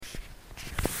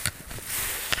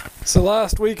So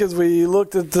last week, as we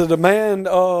looked at the demand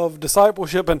of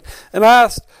discipleship and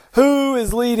asked who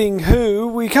is leading who,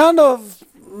 we kind of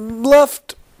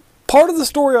left part of the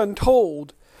story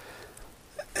untold.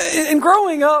 In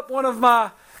growing up, one of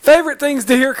my favorite things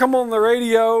to hear come on the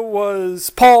radio was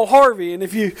Paul Harvey. And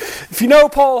if you know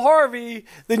Paul Harvey,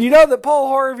 then you know that Paul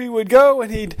Harvey would go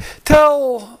and he'd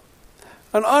tell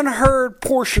an unheard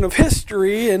portion of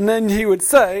history, and then he would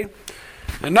say,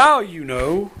 "And now you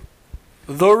know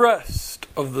the rest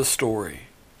of the story."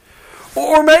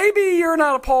 Or maybe you're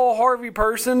not a Paul Harvey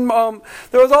person.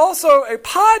 There was also a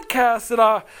podcast that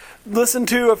I listened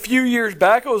to a few years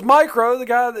back. It was Micro, the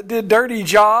guy that did Dirty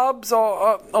Jobs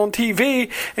on TV,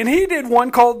 and he did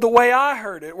one called The Way I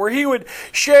Heard It, where he would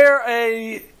share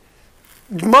a,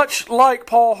 much like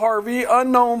Paul Harvey,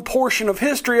 unknown portion of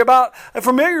history about a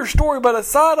familiar story, but a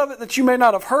side of it that you may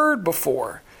not have heard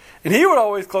before. And he would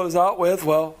always close out with,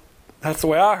 "Well, that's the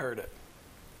way I heard it."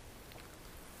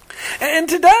 And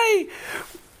today,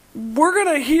 we're going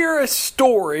to hear a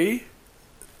story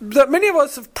that many of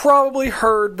us have probably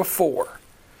heard before.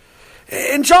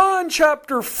 In John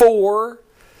chapter 4,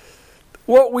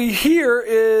 what we hear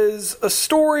is a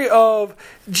story of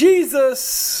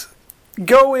Jesus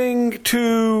going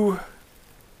to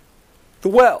the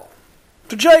well,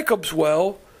 to Jacob's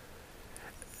well.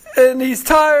 And he's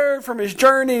tired from his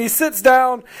journey, and he sits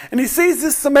down, and he sees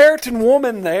this Samaritan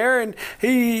woman there, and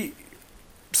he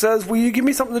says, "Will you give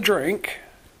me something to drink?"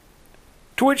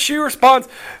 To which she responds,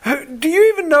 "Do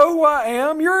you even know who I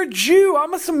am? You're a Jew.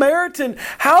 I'm a Samaritan.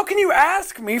 How can you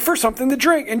ask me for something to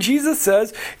drink?" And Jesus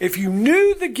says, "If you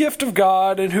knew the gift of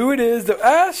God and who it is that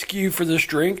asks you for this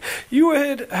drink, you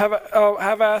would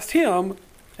have asked him,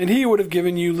 and he would have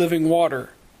given you living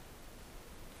water."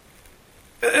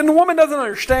 And the woman doesn't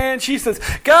understand. She says,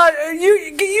 "God,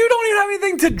 you don't even have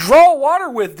anything to draw water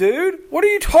with, dude. What are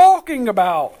you talking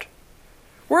about?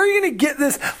 Where are you going to get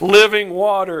this living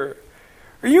water?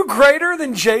 Are you greater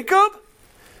than Jacob,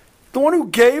 the one who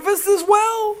gave us this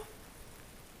well?"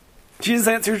 Jesus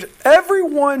answers,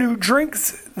 "Everyone who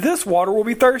drinks this water will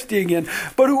be thirsty again.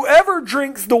 But whoever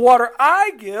drinks the water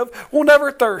I give will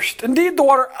never thirst. Indeed, the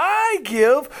water I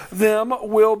give them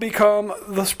will become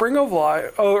the spring of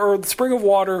life, or the spring of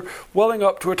water welling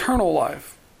up to eternal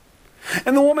life."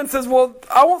 And the woman says, "Well,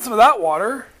 I want some of that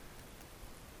water,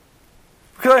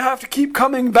 because I have to keep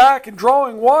coming back and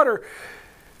drawing water."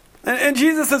 And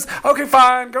Jesus says, "Okay,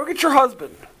 fine, go get your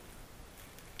husband."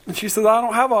 And she says, "I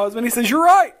don't have a husband." He says, "You're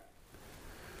right.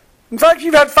 In fact,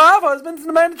 you've had 5 husbands, and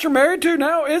the man that you're married to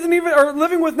now isn't even, or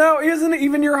living with now, isn't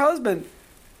even your husband."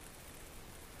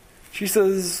 She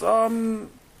says, "How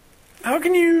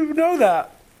can you know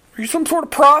that? Are you some sort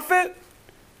of prophet?"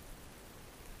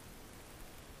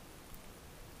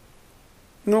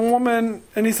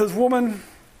 And he says, "Woman,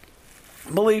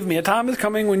 believe me, a time is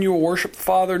coming when you will worship the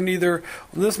Father neither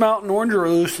on this mountain nor in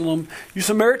Jerusalem. You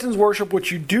Samaritans worship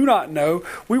what you do not know.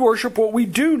 We worship what we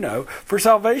do know, for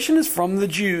salvation is from the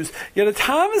Jews. Yet a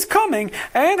time is coming,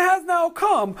 and has now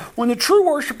come, when the true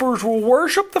worshipers will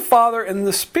worship the Father in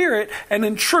the Spirit and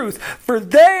in truth, for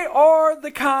they are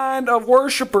the kind of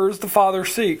worshipers the Father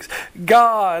seeks.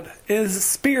 God is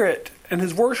Spirit, and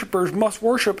His worshipers must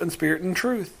worship in spirit and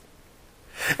truth."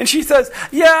 And she says,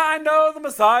 "Yeah, I know the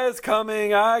Messiah is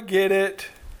coming. I get it.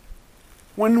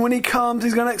 When he comes,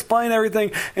 he's going to explain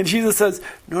everything." And Jesus says,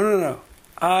 No.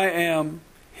 I am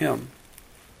him.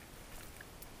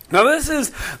 Now, this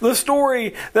is the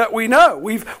story that we know.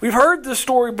 We've heard this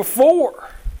story before.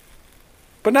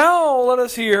 But now let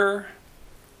us hear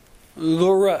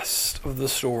the rest of the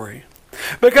story.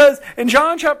 Because in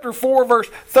John chapter 4, verse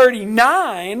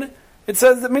 39, it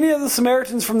says that many of the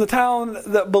Samaritans from the town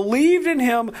that believed in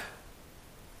him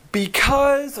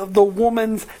because of the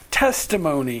woman's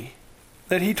testimony,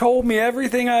 that he told me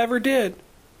everything I ever did.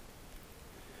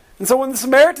 And so when the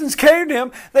Samaritans came to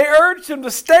him, they urged him to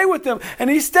stay with them.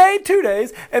 And he stayed 2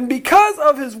 days. And because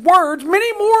of his words,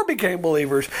 many more became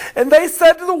believers. And they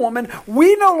said to the woman,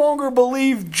 "We no longer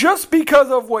believe just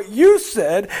because of what you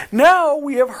said. Now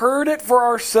we have heard it for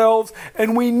ourselves.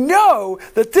 And we know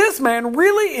that this man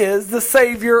really is the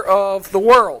Savior of the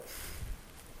world."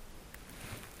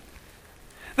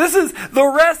 This is the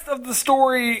rest of the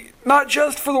story, not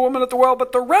just for the woman at the well,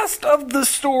 but the rest of the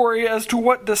story as to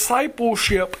what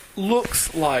discipleship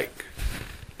looks like.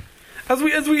 As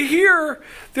we hear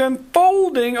the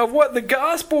unfolding of what the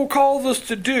gospel calls us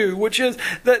to do, which is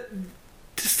that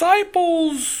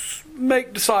disciples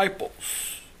make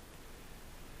disciples.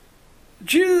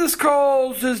 Jesus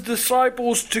calls his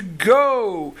disciples to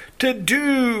go, to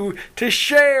do, to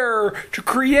share, to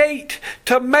create,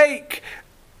 to make.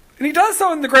 And he does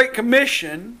so in the Great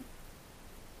Commission.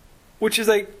 which is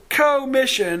a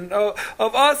co-mission of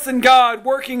us and God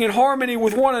working in harmony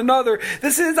with one another.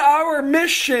 This is our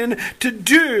mission to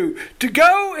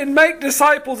go and make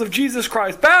disciples of Jesus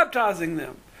Christ, baptizing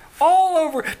them all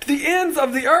over to the ends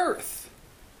of the earth.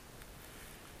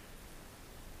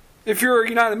 If you're a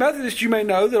United Methodist, you may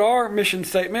know that our mission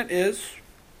statement is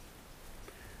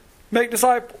make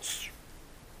disciples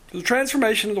for the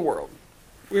transformation of the world.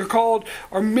 We are called,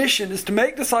 our mission is to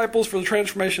make disciples for the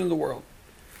transformation of the world.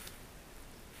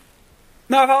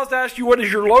 Now, if I was to ask you what is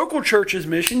your local church's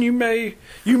mission, you may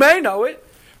know it,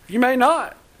 you may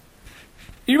not.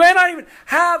 You may not even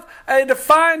have a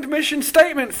defined mission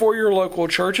statement for your local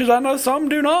churches. I know some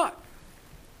do not.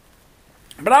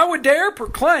 But I would dare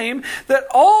proclaim that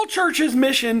all churches'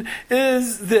 mission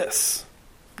is this: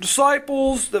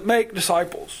 disciples that make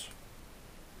disciples.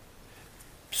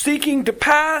 Seeking to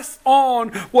pass on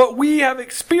what we have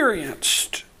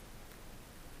experienced,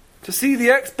 to see the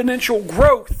exponential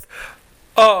growth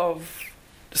of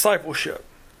discipleship.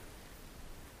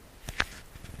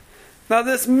 Now,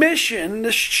 this mission,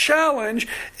 this challenge,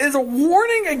 is a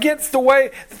warning against the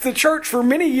way that the church for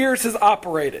many years has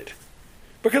operated.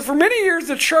 Because for many years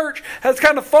the church has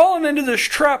kind of fallen into this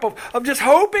trap of just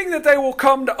hoping that they will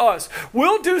come to us.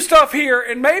 We'll do stuff here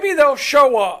and maybe they'll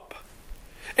show up.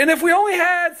 And if we only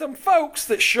had some folks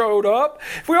that showed up,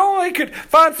 if we only could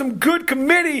find some good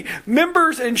committee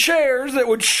members and chairs that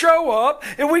would show up,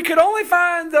 if we could only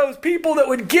find those people that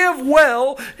would give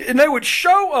well and they would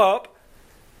show up,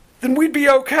 then we'd be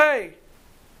okay.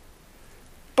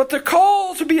 But the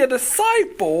call to be a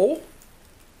disciple,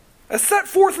 as set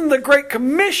forth in the Great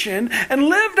Commission and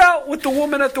lived out with the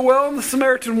woman at the well and the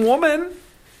Samaritan woman,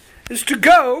 is to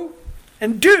go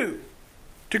and do,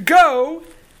 to go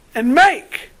and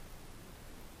make.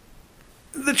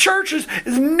 The church is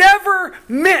never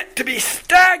meant to be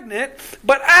stagnant,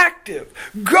 but active,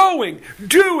 going,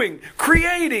 doing,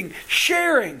 creating,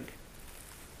 sharing.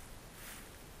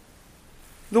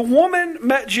 The woman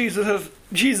met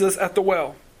Jesus at the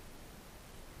well.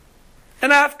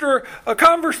 And after a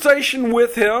conversation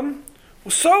with him,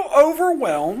 was so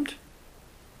overwhelmed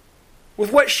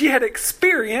with what she had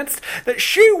experienced that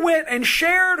she went and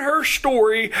shared her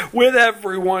story with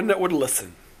everyone that would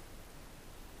listen.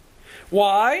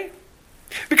 Why?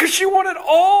 Because she wanted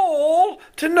all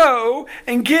to know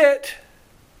and get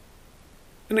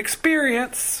and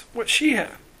experience what she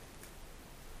had.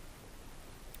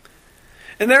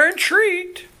 And they're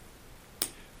intrigued.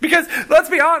 Because, let's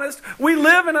be honest, we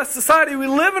live in a society, we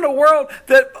live in a world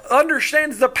that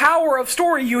understands the power of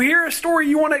story. You hear a story,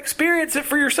 you want to experience it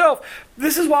for yourself.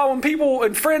 This is why when people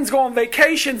and friends go on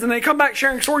vacations and they come back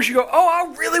sharing stories, you go, oh,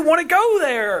 I really want to go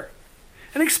there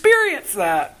and experience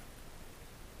that.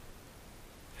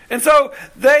 And so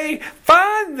they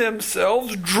find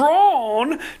themselves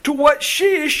drawn to what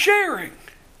she is sharing,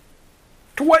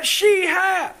 to what she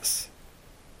has.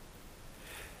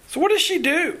 So what does she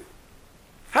do?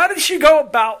 How did she go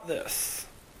about this?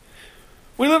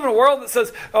 We live in a world that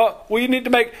says, we need to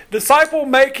make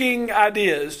disciple-making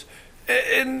ideas.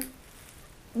 And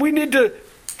we need to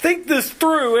think this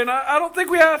through. And I don't think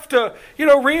we have to,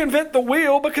 reinvent the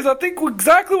wheel, because I think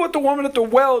exactly what the woman at the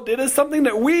well did is something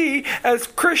that we, as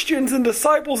Christians and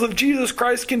disciples of Jesus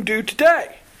Christ, can do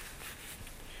today.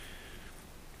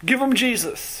 Give them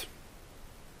Jesus.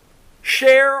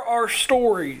 Share our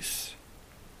stories.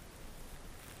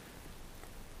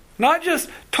 Not just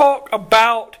talk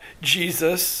about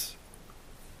Jesus,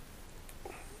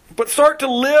 but start to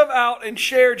live out and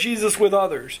share Jesus with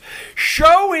others.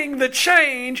 Showing the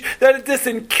change that this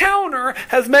encounter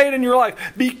has made in your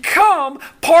life. Become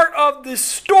part of this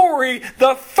story,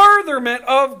 the furtherment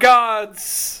of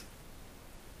God's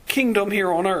kingdom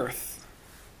here on earth.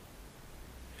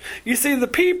 You see, the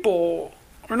people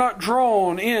are not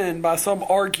drawn in by some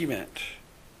argument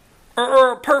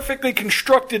or a perfectly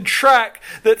constructed track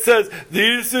that says,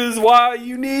 this is why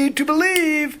you need to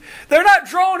believe. They're not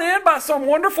drawn in by some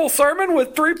wonderful sermon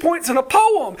with 3 points and a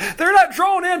poem. They're not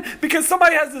drawn in because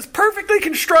somebody has this perfectly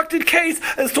constructed case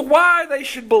as to why they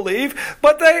should believe,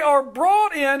 but they are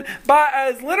brought in by,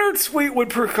 as Leonard Sweet would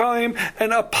proclaim,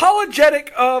 an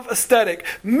apologetic of aesthetic,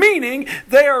 meaning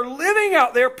they are living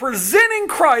out, they're presenting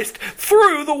Christ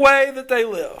through the way that they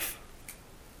live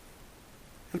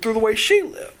and through the way she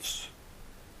lives.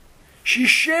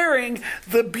 She's sharing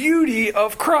the beauty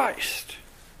of Christ.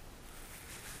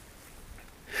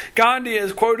 Gandhi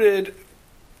is quoted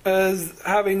as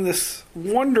having this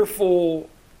wonderful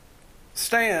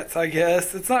stance, I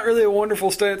guess. It's not really a wonderful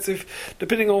stance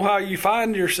depending on how you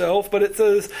find yourself, but it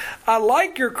says, I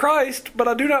like your Christ, but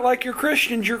I do not like your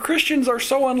Christians. Your Christians are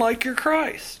so unlike your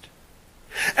Christ.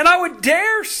 And I would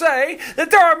dare say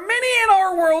that there are many in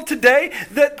our world today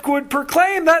that would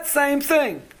proclaim that same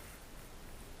thing.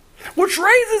 Which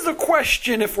raises a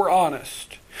question if we're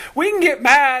honest. We can get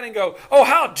mad and go, oh,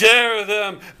 how dare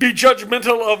them be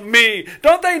judgmental of me?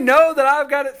 Don't they know that I've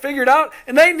got it figured out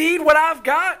and they need what I've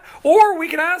got? Or we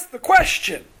can ask the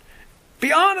question,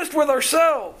 be honest with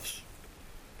ourselves.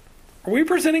 Are we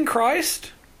presenting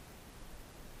Christ?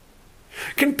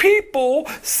 Can people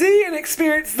see and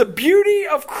experience the beauty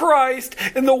of Christ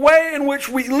in the way in which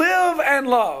we live and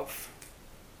love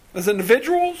as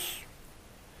individuals?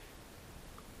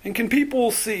 And can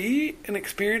people see and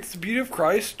experience the beauty of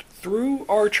Christ through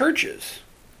our churches?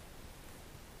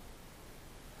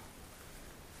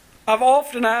 I've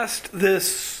often asked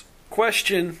this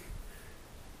question,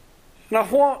 and I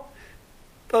want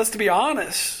us to be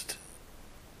honest.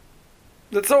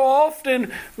 That so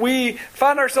often we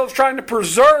find ourselves trying to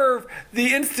preserve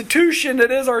the institution that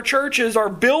is our churches, our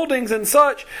buildings and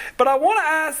such. But I want to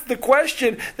ask the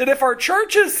question that if our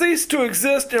churches cease to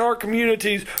exist in our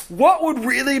communities, what would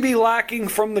really be lacking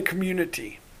from the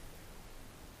community?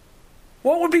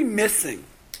 What would be missing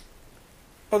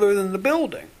other than the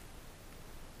building?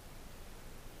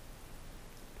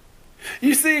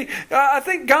 You see, I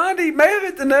think Gandhi may have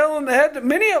hit the nail on the head that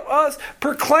many of us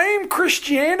proclaim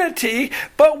Christianity,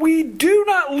 but we do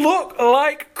not look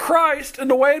like Christ in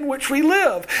the way in which we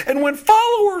live. And when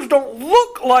followers don't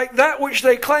look like that which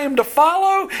they claim to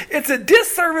follow, it's a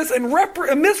disservice and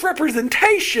a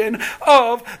misrepresentation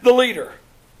of the leader.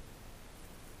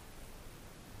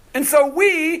 And so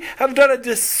we have done a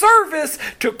disservice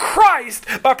to Christ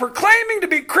by proclaiming to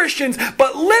be Christians,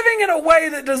 but living in a way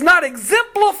that does not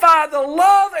exemplify the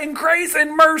love and grace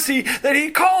and mercy that He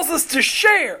calls us to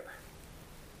share.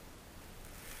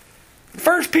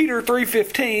 1 Peter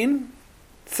 3:15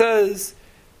 says,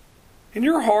 in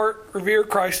your heart, revere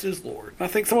Christ as Lord. And I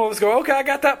think some of us go, okay, I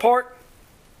got that part.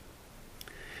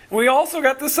 We also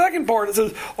got the second part. It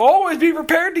says, always be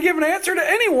prepared to give an answer to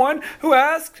anyone who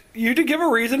asks you to give a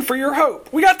reason for your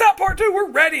hope. We got that part too.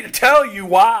 We're ready to tell you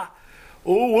why.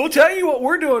 Oh, we'll tell you what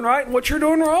we're doing right and what you're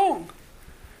doing wrong.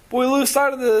 But we lose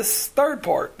sight of this third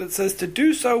part that says to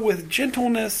do so with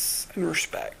gentleness and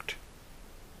respect.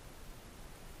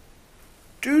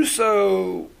 Do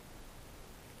so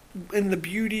in the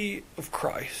beauty of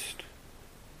Christ.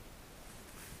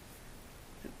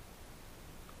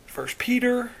 1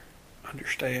 Peter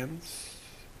understands.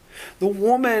 The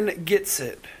woman gets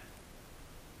it.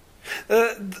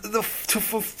 To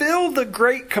fulfill the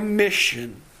Great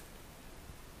Commission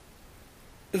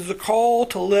is the call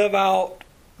to live out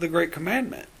the Great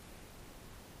Commandment.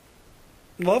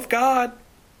 Love God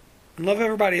and love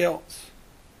everybody else.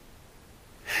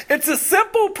 It's a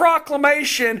simple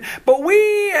proclamation, but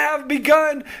we have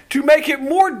begun to make it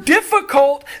more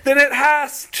difficult than it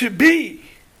has to be.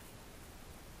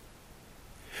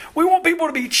 We want people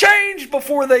to be changed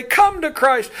before they come to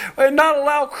Christ and not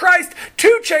allow Christ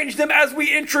to change them as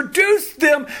we introduce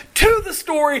them to the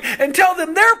story and tell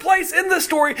them their place in the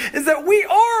story is that we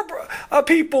are a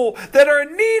people that are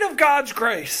in need of God's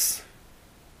grace.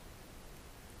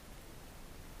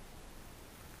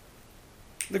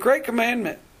 The Great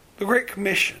Commandment, the Great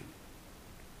Commission,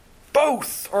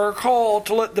 both are a call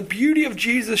to let the beauty of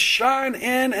Jesus shine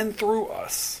in and through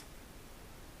us.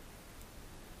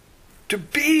 To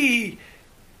be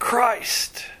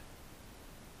Christ.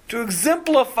 To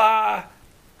exemplify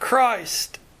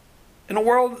Christ in a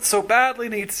world that so badly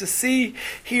needs to see,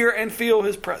 hear, and feel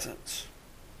His presence.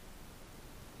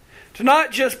 To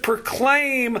not just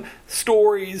proclaim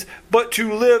stories, but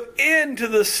to live into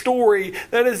the story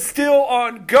that is still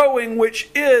ongoing, which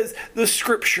is the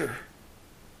Scripture.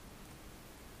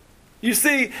 You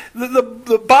see,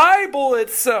 the Bible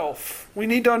itself, we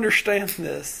need to understand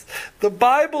this. The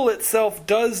Bible itself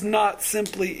does not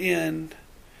simply end.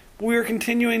 We are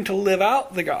continuing to live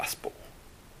out the gospel.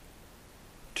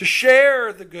 To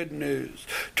share the good news.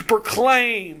 To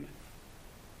proclaim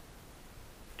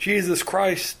Jesus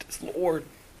Christ is Lord.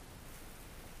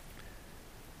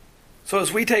 So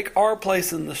as we take our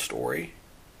place in the story,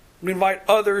 we invite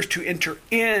others to enter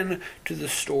into the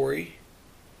story.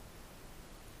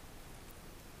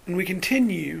 And we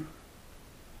continue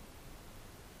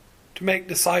to make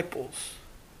disciples,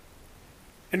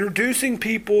 introducing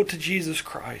people to Jesus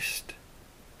Christ,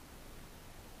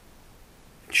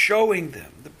 showing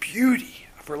them the beauty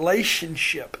of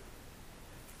relationship,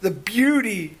 the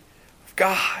beauty of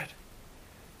God,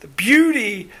 the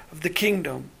beauty of the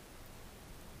kingdom,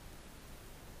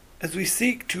 as we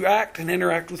seek to act and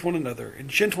interact with one another in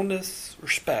gentleness,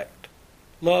 respect,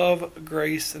 love,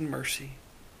 grace, and mercy.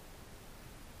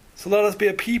 So let us be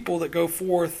a people that go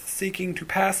forth seeking to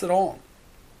pass it on,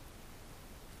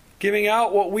 giving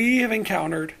out what we have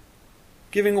encountered,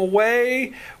 giving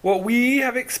away what we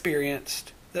have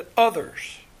experienced, that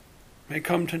others may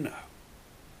come to know.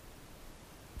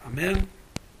 Amen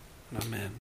and amen.